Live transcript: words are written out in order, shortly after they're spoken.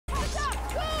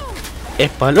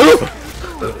Epalo!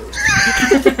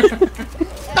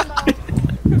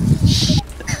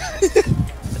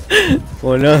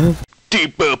 Wala.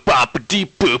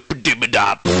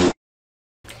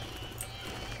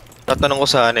 Tatanong ko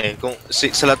sa kung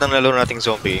sa lahat ng laro nating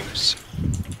zombie games,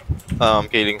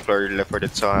 Killing Floor,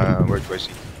 L4D2 sa World War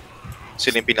Z,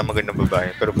 sila yung pinamagandang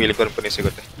babae, pero pili ko rin po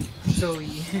sigot eh.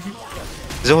 Zoe.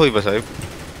 Zoe ba, Saib?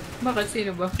 Bakit?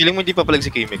 Sino ba? Feeling mo hindi pa palag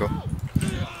si Kimiko.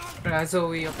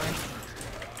 Zoe ako eh.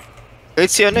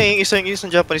 Kahit si yung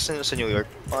isang Japanese na sa New York.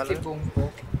 Si Bongpo.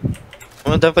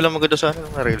 Dami pala maganda sa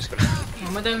na-reels ko na.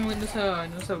 Madami maganda sa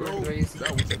World War Z.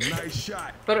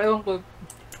 Pero ewan ko.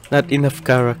 Not enough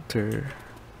character.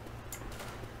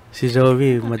 Si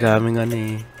Zoe,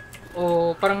 madaming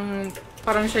Oo, parang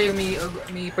siya yung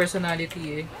may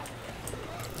personality eh.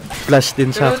 Plus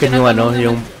din sa akin yung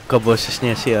yung kaboses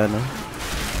niya si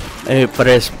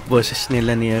pares boses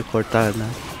nila ni Cortana.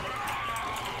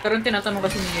 Pero tinatanong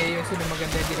kasi niya yung sino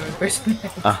maganda din yung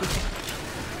personality.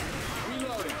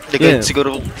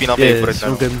 Siguro pinaka-favorite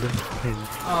na. Maganda.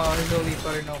 Zoe pa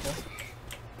rin ako.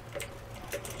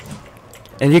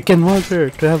 And you can want her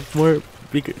to have more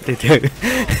bigger.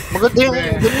 Maganda yung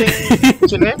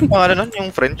sino yun? Pangalan nun?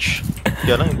 Yung French.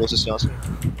 Yan lang yung boses niya kasi.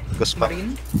 Gaspar.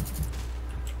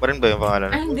 Marin ba yung pangalan?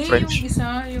 Hindi, French.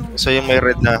 yung Isa yung may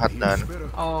red na hat na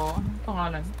Oo,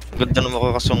 pangalan. Ganda naman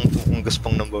ako kasong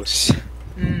gaspang ng boses.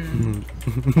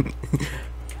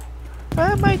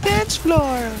 My dance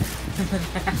floor!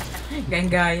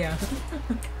 Gaya.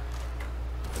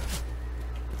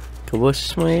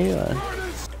 Kaboses mo yun.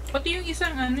 Pati yung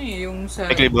isang yung sa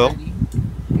Italy.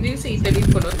 Hindi yung sa Italy,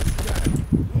 kulot.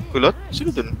 Kulot?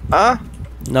 Sino dun?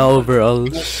 Na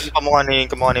overalls. Kamukha ni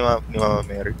Mama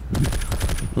Mary.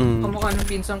 Kamukha ng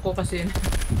pinsan ko kasi.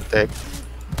 Tek.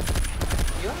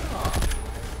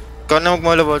 Ikaw na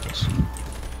magmala bottles.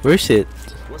 Where's it?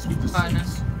 Kanan.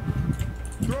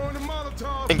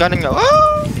 Yung kanan nga.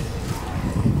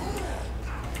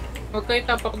 Huwag kayo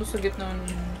tapak doon sa gitna ng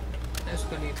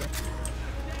escalator.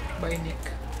 By Nick.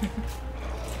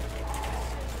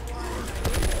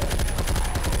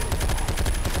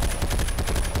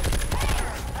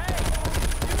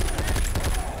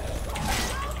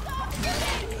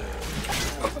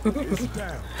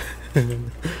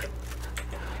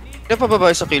 Kaya pa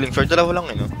babae sa Killing Floor, dalawa lang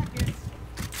no?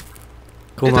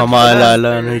 Kung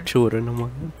maalala na itsura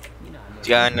naman.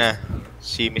 Diana,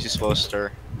 si Mrs. Foster.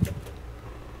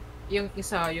 Yung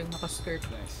isa, yung naka-skirt.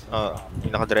 Yung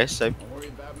naka-dress type.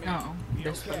 Oo,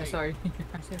 dress pala, sorry.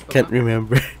 Can't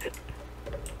remember.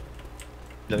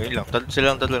 Yun lang,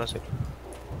 sila lang tatlo lang sa'yo.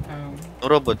 No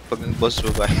robot, pag boss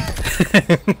babae.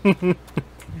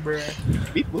 Bruh.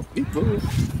 Beep boop.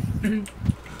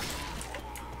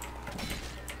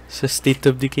 Sa State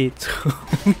of Decay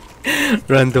 2.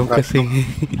 Random kasi.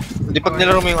 Hindi pag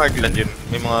nilaro mo yung Heartland yun,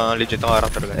 may mga legit na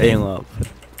character lang. Ayun nga.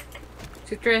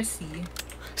 Si Tracy.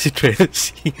 Si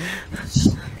Tracy.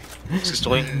 Gusto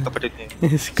ko yung kapatid niya.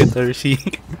 Si Katarsi.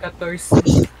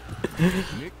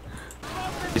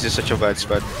 This is such a bad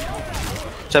spot.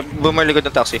 Sabi, bumalikod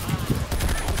ng taxi.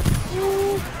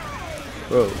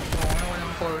 Bro.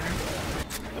 Walang corner.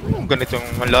 Ganito yung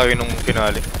malayo nung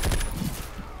finale.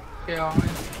 Kaya nga.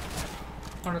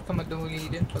 Ano ito maduli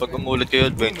din. Pag umulit kayo,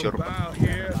 adventure pa.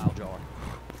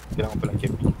 Kailangan palang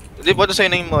chip. Hindi, boto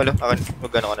sa'yo na yung molo. Akin,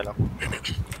 mag-ano ka na lang.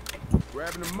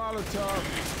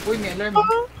 Uy, may alarm.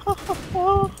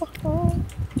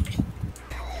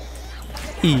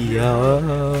 Iya.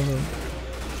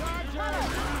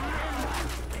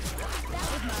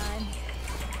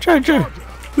 Charger.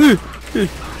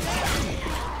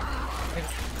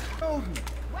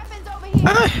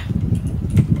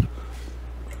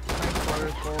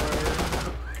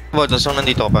 Botos, kung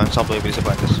nandito ka pa, saan ko bibili sa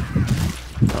Pandas?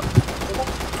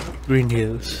 Green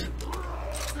Hills.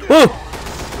 Oh!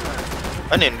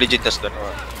 Ano yun? Legit test doon?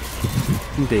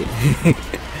 Hindi.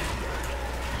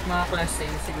 Mga class A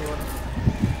siguro.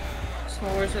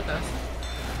 Smaller sa taas.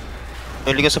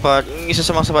 Yung isa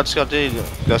sa mga sapatos ko ito,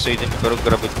 class A din, pero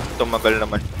grabe, tumagal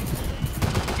naman.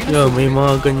 Yeah, may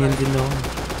mga ganyan din ako.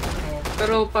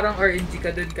 Pero parang RNG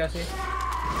ka dun kasi.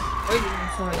 Uy,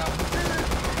 sa halaman.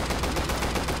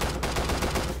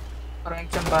 Parang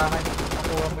tsambahan,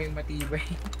 makuha mo yung matibay.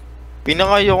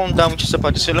 Pinakayo kong damage sa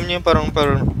sapatos, alam niyo yung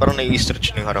parang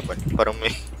nai-stretch na yung harapan. Parang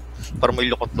may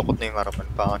lukot-lukot na yung harapan.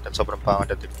 Pangat, sobrang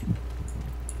pangat natin.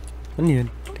 Ano yun?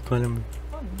 Hindi ko alam.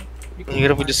 Ang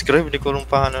hirap i-describe, hindi ko alam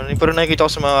paano. Pero nakikita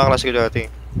ko sa mga kaklase ko dati.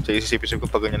 Sa isip-isip ko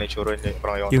pag ganyan na itsura, hindi.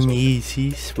 Parang yung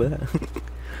Yeezys ba?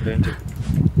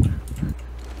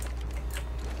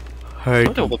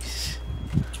 Hard.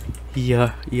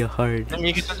 Yeah, hard.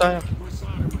 Namigit na tayo.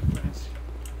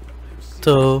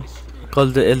 Ito,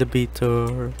 call the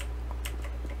elevator.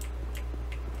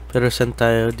 Pero saan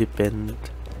tayo? Depend.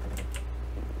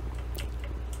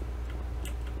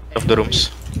 Of the rooms.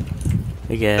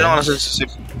 Again. Kailangan nasa sip.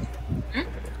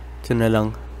 Ito na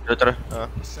lang. Tara.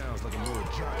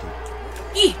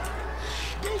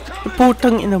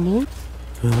 Putang ina mo.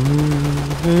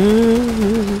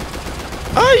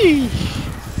 Ay!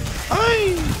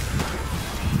 Ay!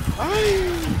 Ay!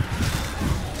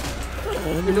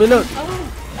 Bilog.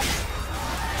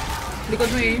 Likod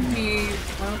mo eh, may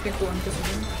pintuan kasi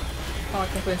dun.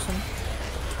 Pangatong question.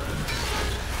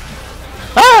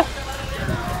 Ah!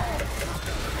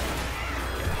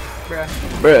 Bruh.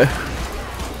 Bruh.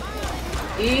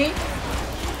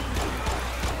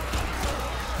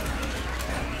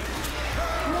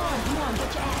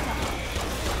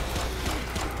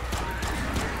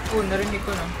 Narinig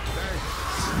ko na.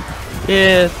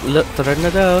 Yeah, tara na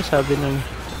daw, sabi ng...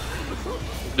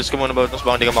 Bilis ka muna ba? Tapos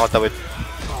baka hindi ka makatawid.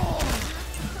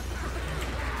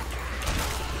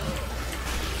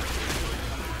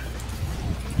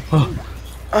 Oh.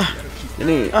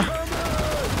 Ini. I'm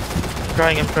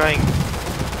crying.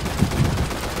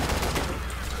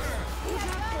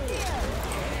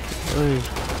 Uy.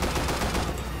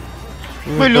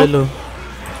 May loot.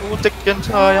 Utik yan,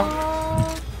 sayang.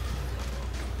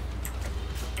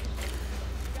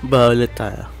 Bawal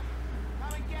tayo.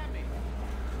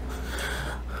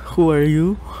 Who are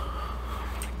you?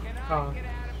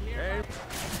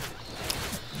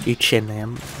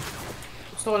 H&M.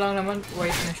 Gusto ko lang naman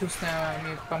white na shoes na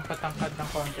may pampatangkad ng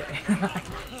konti.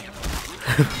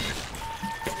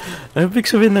 Ano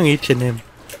ibig sabihin ng H&M?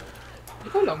 Hindi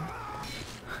ko alam.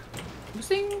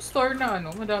 Gusto yung store na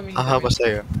ano, madaming... Basta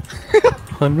yun.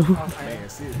 Ano? Okay.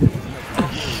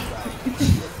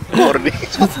 Morning.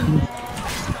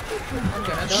 Ang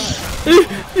gana daw.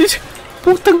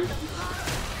 Putang!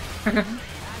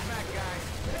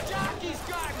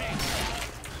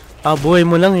 Buhay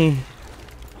mo lang eh.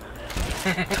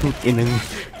 Inang.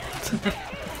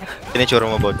 Tinitsura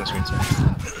mo about ng minsan.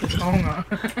 Oo nga.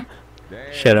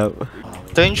 Shut up.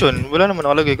 Attention, wala naman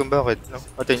nakalagay kung bakit. No?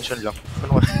 Attention lang.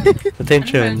 Ano ka?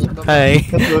 Attention. Hi.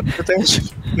 Attention.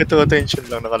 Ito attention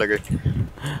lang nakalagay.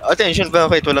 Attention,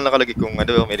 bakit wala nakalagay kung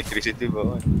ano, may electricity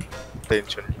ba?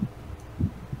 Attention.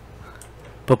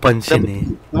 Papansin eh.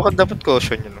 Dapat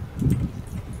caution yun. No?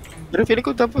 Pero feeling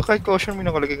ko dapat kahit caution may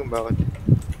nakalagay kung bakit.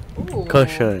 Oo.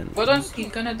 Caution. Bottons,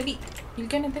 heal ka na, dali.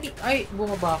 Heal ka na, dali. Ay,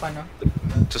 bumaba ka na.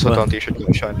 Susuot ang t-shirt ko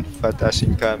siya. Fat as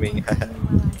incoming.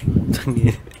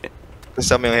 Tangi. Tapos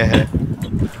sa may hehe.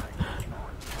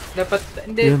 Dapat,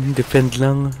 hindi. Yun, depend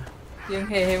lang.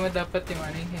 Yung hehe mo dapat yung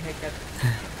ano, yung hehe cut.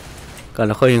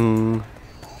 Kala ko yung...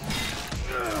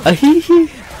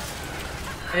 Ahihi!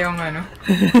 Ayaw nga, no?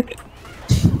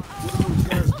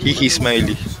 Hihi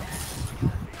smiley.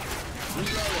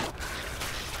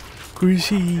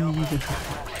 Crazy!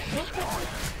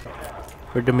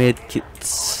 For the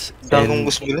medkits. Dahil kung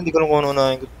gusto bilang, di ko alam kung ano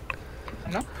unahin ko.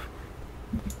 Ano?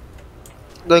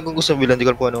 Dahil kung gusto bilang, di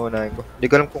ko alam kung ano unahin ko. Di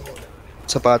ko alam kung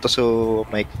sapatos o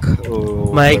mic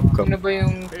o Mic. webcam. Ano ba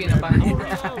yung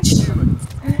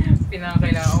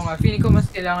pinakailangan ko nga? Feeling ko mas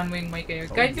kailangan mo yung mic kayo.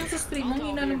 Kahit yung sa stream, ang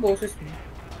hina ng boses mo.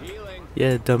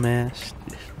 Yeah, dumbass.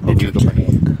 Hindi ko pa.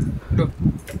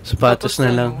 Sapatos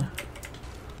na lang.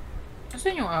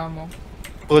 Nasaan yung amo?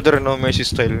 Order no mercy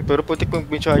style. Pero putik ko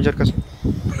yung charger kasi.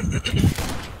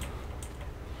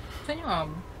 Saan yung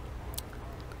amo?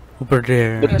 Over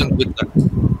there. Bitag.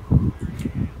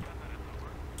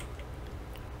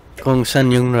 Kung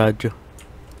saan yung radyo.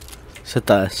 Sa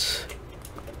taas.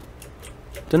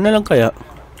 Ito na lang kaya.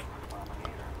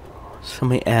 Sa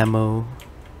may ammo.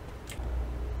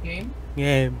 Game?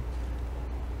 Game.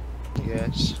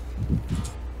 Yes.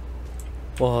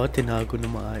 Oo, tinago na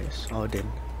maayos. Ako din.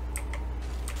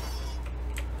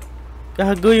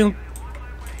 Gago yung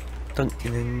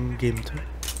tang-inang game to.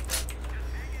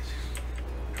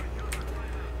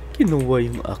 Kinuha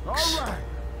yung axe.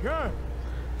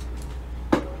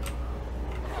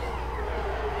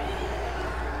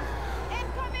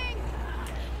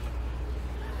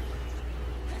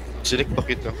 Silik pa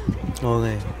kita.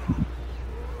 Okay.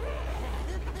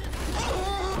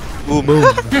 Boom. Boom.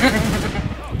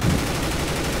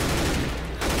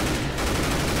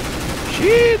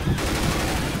 Shit!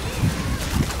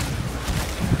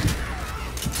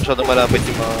 Masyadong malapit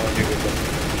yung mga game ko.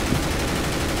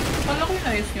 Kala ko yung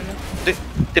ayos nyo na. Hindi,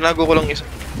 tinago ko lang isa.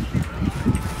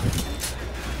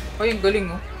 Ay, ang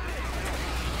galing oh.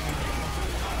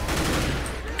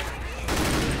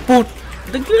 Put!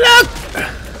 Daglag!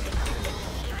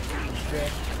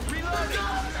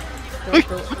 Uy!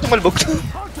 Tumalbog.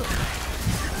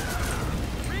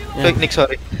 Like, Nick,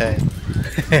 sorry.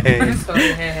 Sorry,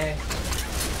 hehe.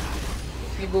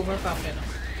 May boomer pa ako no?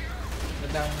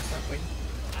 Nadama na sa akin.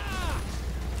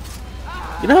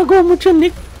 Ginagawa mo dyan,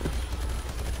 Nick.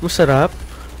 Masarap.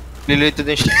 Nalilito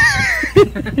din siya.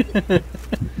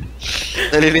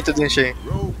 Nalilito din siya eh.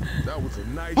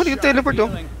 Ano yung teleport oh?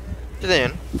 Ito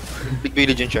yun. Big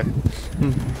village yun siya.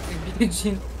 Big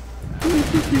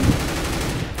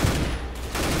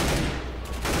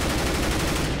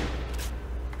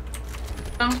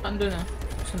Tank, ando na.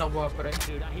 Gusto nakuha pa rin.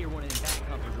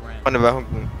 Ano ba?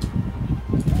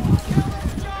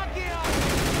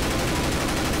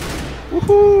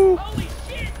 Woohoo!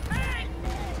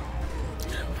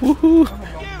 Woohoo!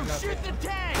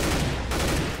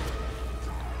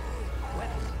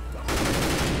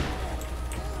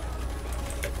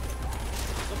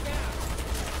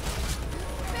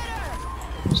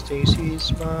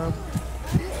 Stacy's mom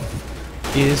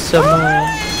is a mom.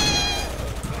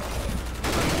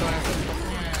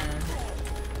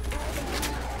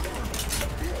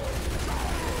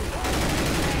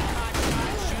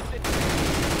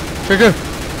 Sure.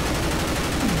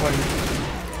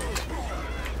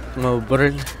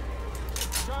 Mauburn.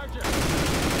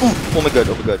 Oh my god,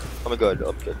 oh my god, oh my god,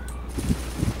 oh my god.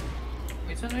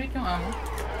 Wait, saan ulit yung amo?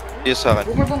 Yes, sa akin.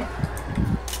 Boomer.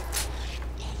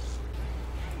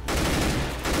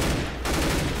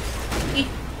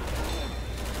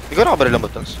 Ikaw nakabaril ang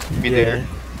buttons. Be there.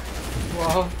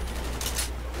 Wow.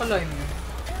 Palay mo.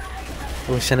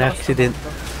 It was an accident.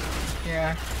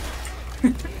 Yeah.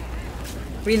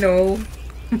 We know.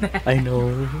 I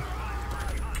know.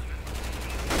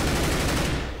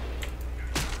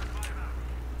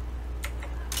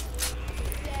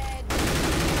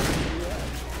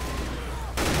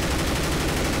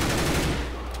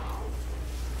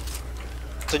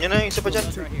 So nyo na yung isa pa dyan.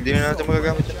 Hindi na natin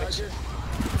magagamit yan next.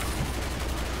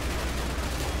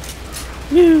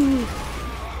 Mew.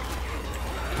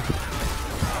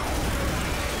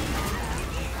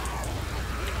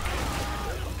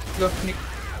 Look, Nick.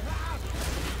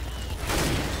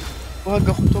 Wag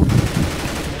ako to.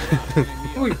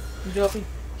 Uy, jockey.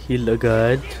 Heal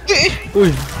agad. Uy.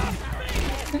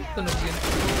 Tunog yun.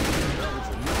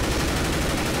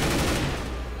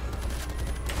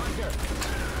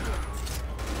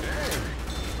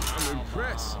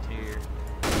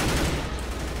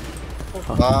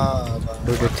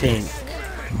 Do the tank.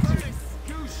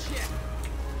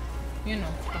 Yun o.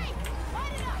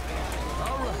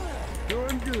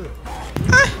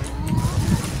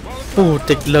 Oh,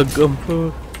 tiglag ang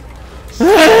po.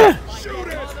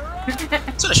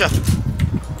 Saan na siya?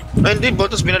 Ay hindi,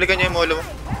 Bottles, binalikan niya yung molo mo.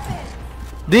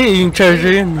 Di, yung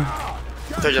charger yun.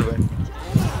 Charger ba yun?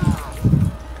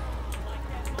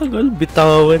 Tagal,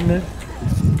 bitawan na.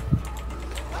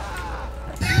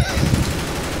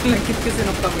 Nagkit kasi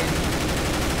ng pagin.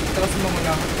 Tapos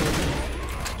mamula ako to.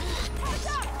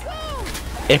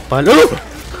 Palo!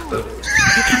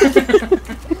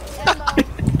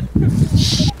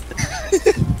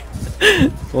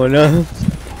 Wala.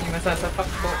 Yung masasapak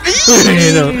po.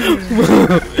 Ayun o.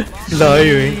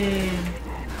 Layo eh.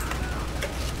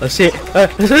 Kasi,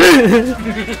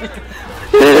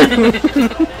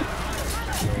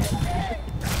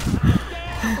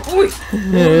 Uy!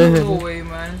 No way,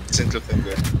 man. Isn't looking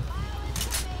good.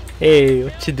 hey,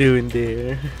 what you doing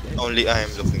there? Only I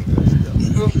am looking good.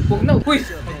 Huwag na, uy!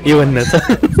 Iwan na to.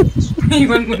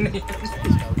 Iwan mo na yun.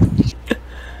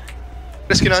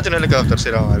 Rescue natin ang helicopter,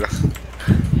 sila ka lang.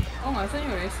 Oo nga, saan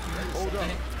yung rescue?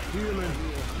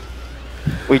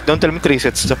 Wait, don't tell me 3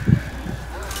 sets to.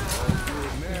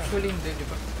 Actually, hindi, di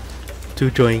ba? 2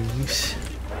 joins.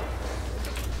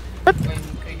 I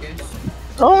guess.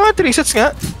 Oo nga, 3 sets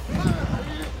nga.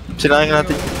 Sinayang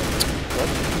natin.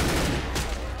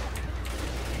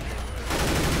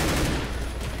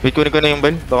 Wait, kunin ko na yung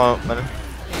bell. Baka, ano?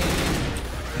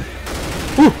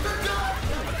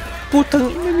 Putang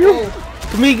ina nyo!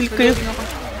 Tumigil kayo!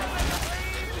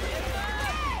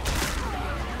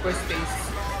 First base.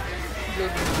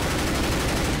 Loading.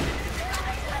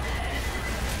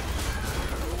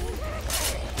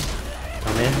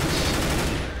 Amen.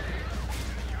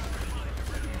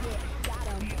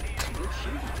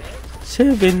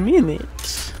 Seven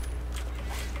minutes.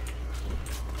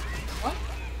 What?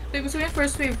 Ibig sabihin,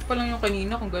 first wave pa lang yung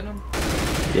kanina kung ganun.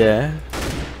 Yeah.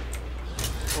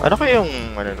 Ano kaya yung,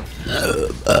 ano no?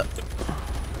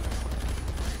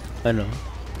 Ano?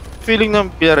 Feeling ng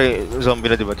piyari zombie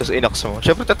na diba? Tapos inaks mo.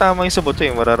 Siyempre tatama yung sa buto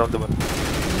yung mararamdaman.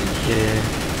 Yeah.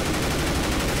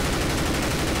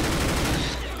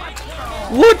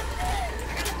 What?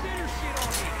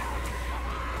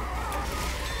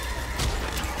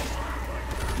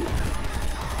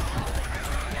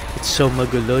 It's so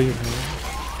magulo yun.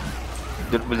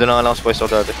 Doon na nga lang sa pwesto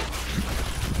dati.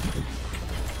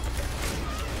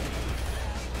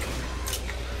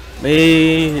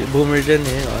 May boomer dyan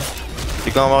eh. Oh. Hindi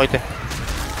ka nga makita.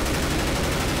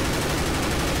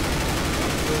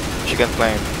 She can't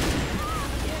climb.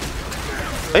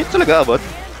 Ay, talaga abot?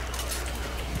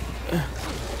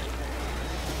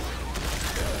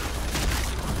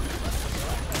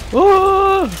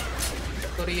 Oh!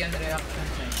 Korean reaction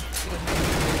time.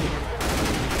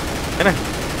 Ano?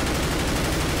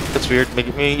 That's weird.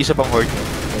 May isa pang horde.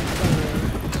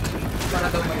 Para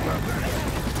daw may bump.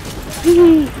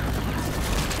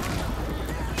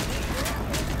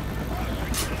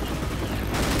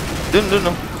 Dun,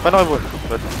 no? Paano kayo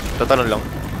po? Tatalon lang.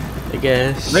 I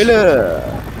guess. Naila!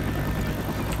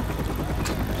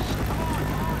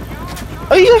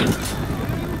 Ay!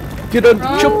 Get on!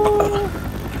 Chop!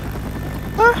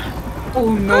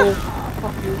 Oh no!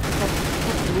 Fuck you. Fuck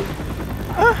you.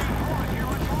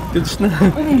 Goods na.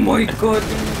 Oh my god!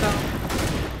 Yung tank.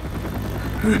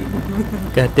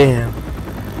 God damn.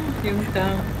 Yung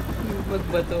tank. Yung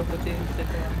magbato pati yung sa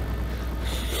tank.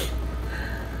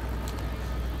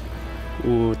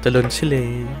 Talon sila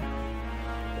eh.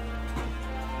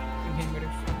 Yung Henry.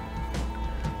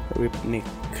 Whip Nick.